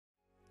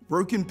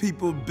Working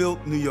people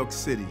built New York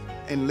City,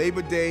 and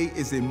Labor Day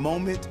is a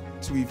moment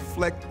to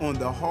reflect on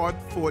the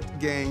hard-fought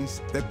gains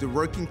that the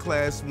working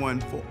class won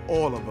for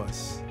all of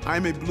us.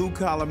 I'm a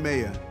blue-collar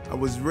mayor. I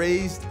was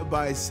raised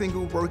by a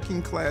single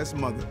working-class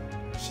mother.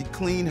 She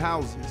cleaned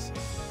houses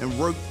and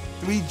worked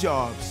 3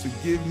 jobs to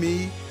give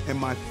me and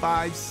my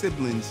 5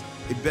 siblings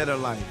a better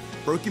life.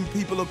 Working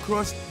people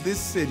across this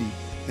city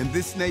and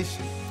this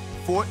nation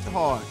fought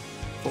hard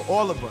for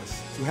all of us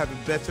to have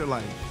a better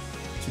life.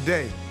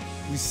 Today,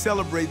 we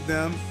celebrate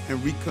them and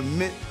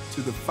recommit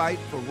to the fight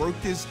for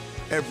workers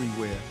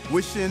everywhere,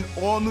 wishing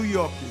all New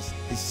Yorkers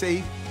a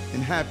safe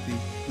and happy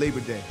Labor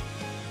Day.